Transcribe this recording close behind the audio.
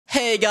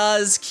Hey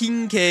guys,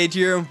 King Cade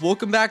here, and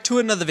welcome back to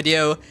another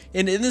video.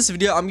 And in this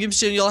video, I'm going to be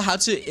showing y'all how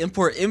to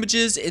import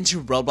images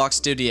into Roblox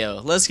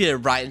Studio. Let's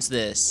get right into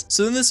this.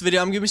 So in this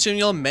video, I'm going to be showing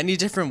y'all many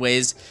different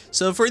ways.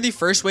 So for the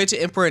first way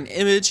to import an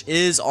image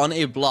is on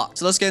a block.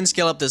 So let's go ahead and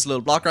scale up this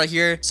little block right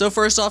here. So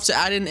first off, to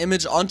add an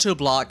image onto a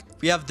block,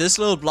 we have this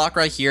little block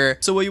right here.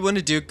 So what you want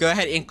to do, go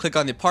ahead and click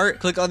on the part,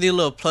 click on the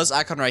little plus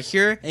icon right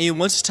here, and you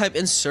want to type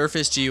in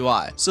Surface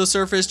GUI. So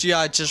Surface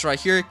GUI just right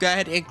here, go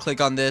ahead and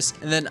click on this,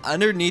 and then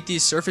underneath the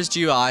Surface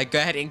GUI, go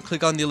ahead and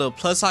click on the little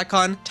plus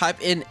icon,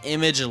 type in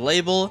image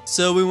label.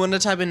 So we want to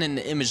type in an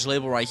image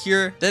label right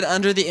here. Then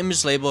under the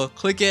image label,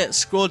 click it,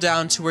 scroll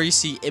down to where you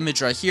see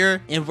image right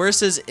here, and where it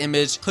says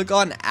image, click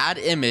on add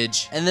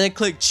image, and then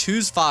click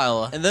choose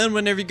file. And then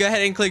whenever you go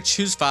ahead and click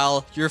choose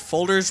file, your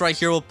folders right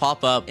here will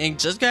pop up, and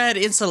just go ahead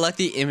and select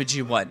the image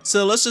you want.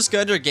 So let's just go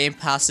under game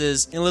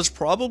passes, and let's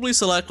probably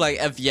select like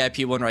a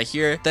VIP one right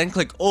here, then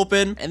click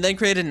open, and then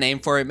create a name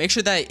for it. Make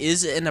sure that it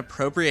is an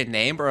appropriate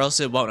name or else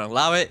it won't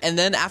allow it. And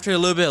then after a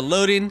little bit of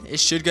loading, it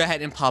should go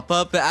ahead and pop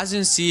up, but as you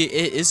can see,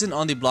 it isn't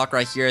on the block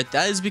right here.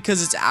 That is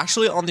because it's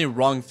actually on the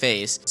wrong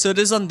face. So it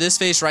is on this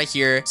face right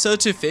here. So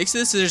to fix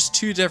this, there's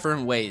two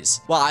different ways.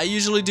 What I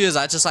usually do is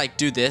I just like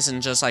do this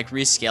and just like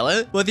rescale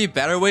it. But the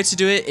better way to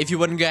do it, if you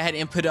want to go ahead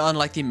and put it on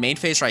like the main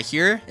face right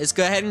here, is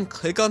go ahead and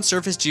click on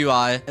Surface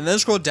GUI, and then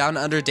scroll down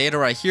under data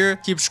right here,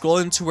 keep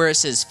scrolling to where it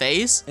says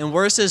face, and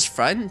where it says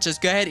front,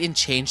 just go ahead and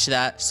change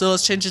that. So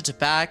let's change it to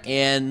back,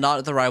 and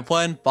not the right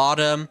one,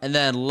 bottom, and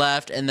then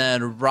left, and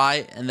then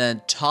right, and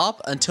then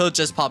top, until it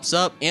just pops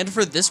up. And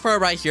for this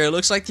part right here, it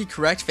looks like the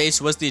correct face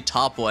was the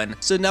top one.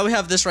 So now we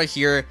have this right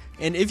here.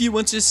 And if you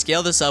want to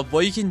scale this up,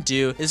 what you can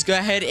do is go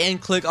ahead and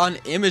click on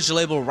image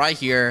label right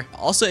here.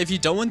 Also, if you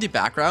don't want the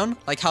background,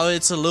 like how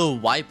it's a little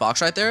white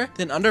box right there,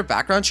 then under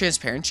background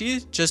transparency,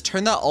 just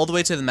turn that all the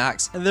way to the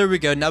max. And there we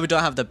go. Now we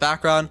don't have the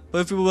background. But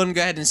if we want to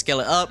go ahead and scale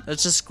it up,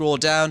 let's just scroll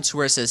down to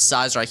where it says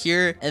size right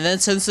here. And then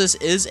since this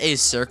is a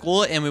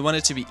circle and we want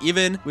it to be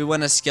even, we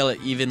want to scale it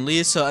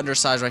evenly. So under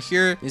size right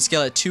here, we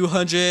scale it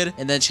 200,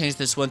 and then change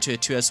this one to a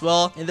 2 as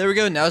well. And there we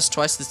go. Now it's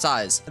twice the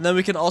size. And then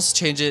we can also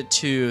change it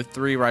to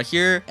 3 right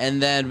here. And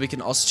then we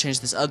can also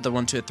change this other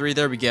one to a 3.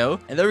 There we go.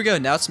 And there we go.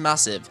 Now it's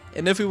massive.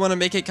 And if we want to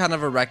make it kind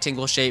of a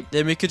rectangle shape,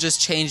 then we could just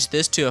change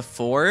this to a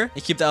 4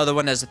 and keep the other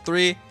one as a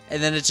 3.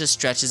 And then it just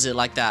stretches it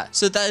like that.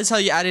 So that is how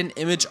you add an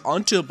image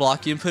onto a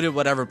block. You can put it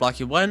whatever block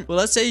you want. Well,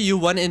 let's say you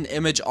want an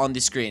image on the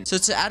screen. So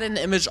to add an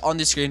image on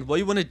the screen, what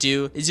you want to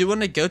do is you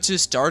want to go to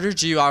Starter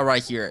GUI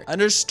right here.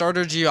 Under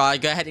Starter GUI,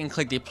 go ahead and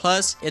click the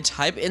plus and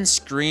type in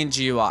Screen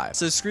GUI.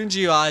 So Screen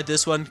GUI,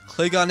 this one,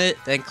 click on it,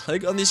 then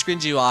click on the Screen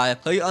GUI,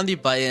 click on the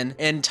button,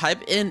 and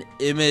type in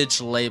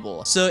image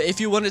label. So if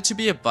you want it to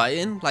be a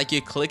button, like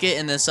you click it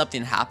and then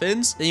something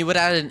happens, then you would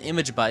add an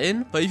image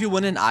button. But if you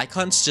want an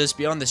icon to just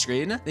be on the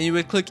screen, then you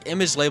would click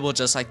image label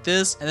just like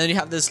this, and then you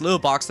have this little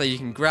box that you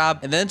can grab,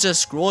 and then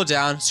just scroll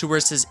down to where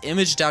it says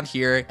image down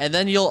here, and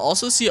then you'll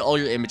also see all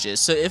your images.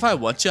 So if I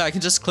want to, I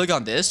can just click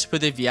on this to put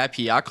the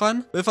VIP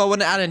icon. But if I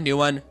want to add a new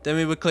one, then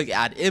we would click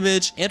add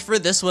image. And for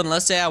this one,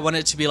 let's say I want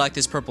it to be like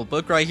this purple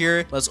book right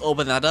here. Let's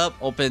open that up,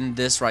 open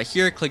this right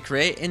here, click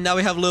create, and now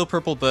we have a little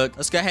purple book.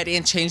 Let's go ahead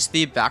and change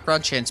the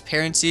background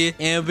transparency,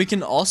 and we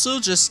can also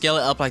just scale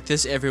it up like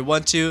this if we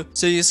want to.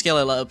 So you scale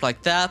it up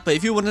like that. But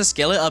if you want to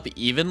scale it up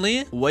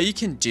evenly, what you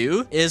can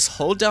do is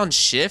hold down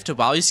shift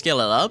while you scale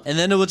it up, and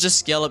then it will just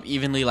scale up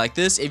evenly like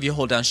this if you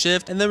hold down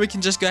shift. And then we can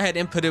just go ahead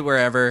and put it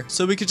wherever.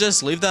 So we could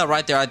just leave that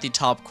right there at the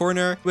top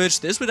corner, which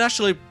this would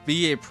actually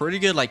be a pretty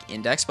good like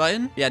index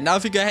button. Yeah, now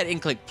if you go ahead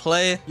and click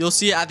play, you'll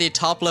see at the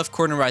top left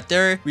corner right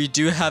there, we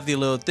do have the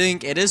little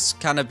thing. It is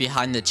kind of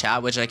behind the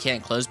chat, which I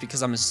can't close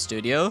because I'm in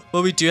studio,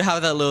 but we do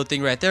have that little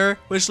thing right there,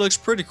 which looks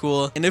pretty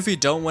cool. And if we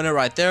don't want it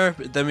right there,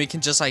 then we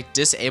can just like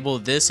disable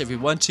this if we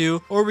want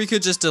to, or we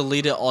could just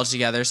delete it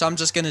altogether. So I'm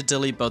just going to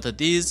delete both of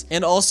these.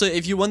 And also,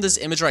 if you want this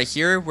image right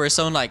here where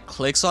someone like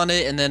clicks on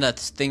it and then a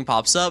thing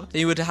pops up, then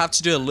you would have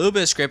to do a little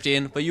bit of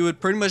scripting, but you would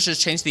pretty much just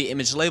change the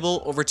image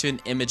label over to an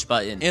image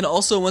button. And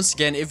also, once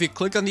again, if you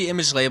click on the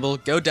image label,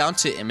 go down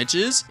to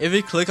images. If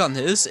you click on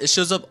this, it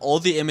shows up all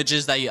the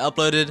images that you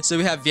uploaded. So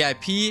we have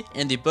VIP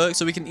and the book,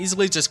 so we can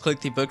easily just click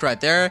the book right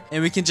there,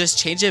 and we can just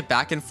change it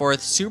back and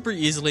forth super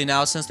easily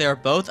now since they are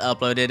both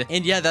uploaded.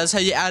 And yeah, that's how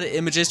you add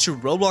images to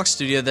Roblox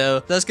Studio though.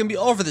 That's gonna be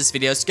all for this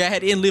video, so go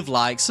ahead and leave a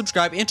like,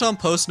 subscribe, and turn on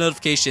post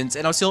notifications,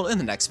 and I'll see you all in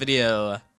the next video.